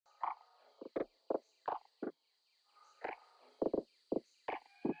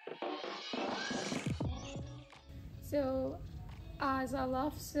So as I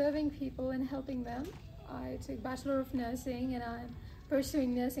love serving people and helping them, I took Bachelor of Nursing and I'm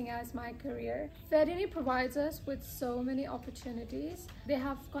pursuing nursing as my career. FedUni provides us with so many opportunities. They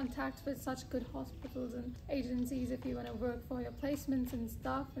have contacts with such good hospitals and agencies if you want to work for your placements and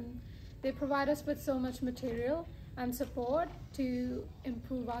stuff, and they provide us with so much material and support to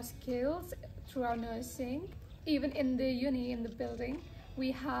improve our skills through our nursing. Even in the uni, in the building,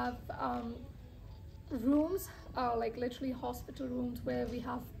 we have rooms, like literally hospital rooms, where we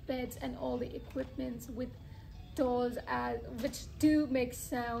have beds and all the equipments with doors which do make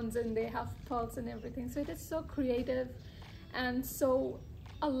sounds, and they have pulse and everything. So it is so creative and so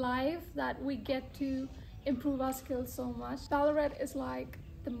alive that we get to improve our skills so much. Ballarat is like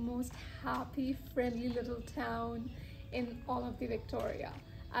the most happy, friendly little town in all of the Victoria.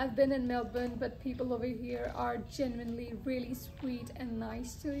 I've been in Melbourne, but people over here are genuinely really sweet and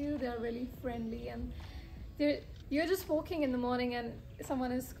nice to you. They're really friendly, and you're just walking in the morning and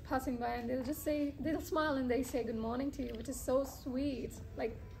someone is passing by and they'll smile and they say good morning to you, which is so sweet.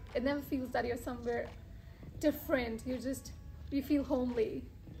 Like, it never feels that you're somewhere different. You feel homely.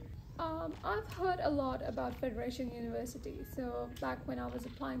 I've heard a lot about Federation University. So back when I was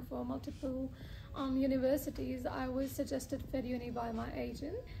applying for multiple universities, I was suggested FedUni by my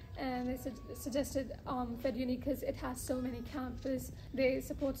agent, and they suggested FedUni because it has so many campuses. They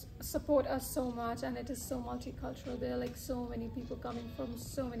support us so much, and it is so multicultural. There are like so many people coming from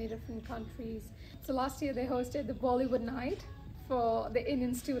so many different countries. So last year they hosted the Bollywood night for the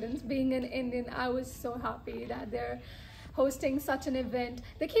Indian students. Being an Indian, I was so happy that they're hosting such an event.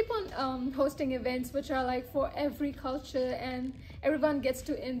 They keep on hosting events which are like for every culture, and everyone gets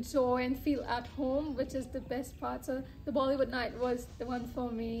to enjoy and feel at home, which is the best part. So the Bollywood night was the one for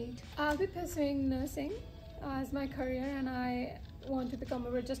me. I'll be pursuing nursing as my career, and I want to become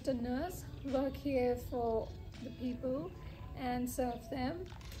a registered nurse, work here for the people and serve them,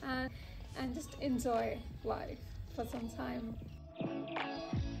 and just enjoy life for some time.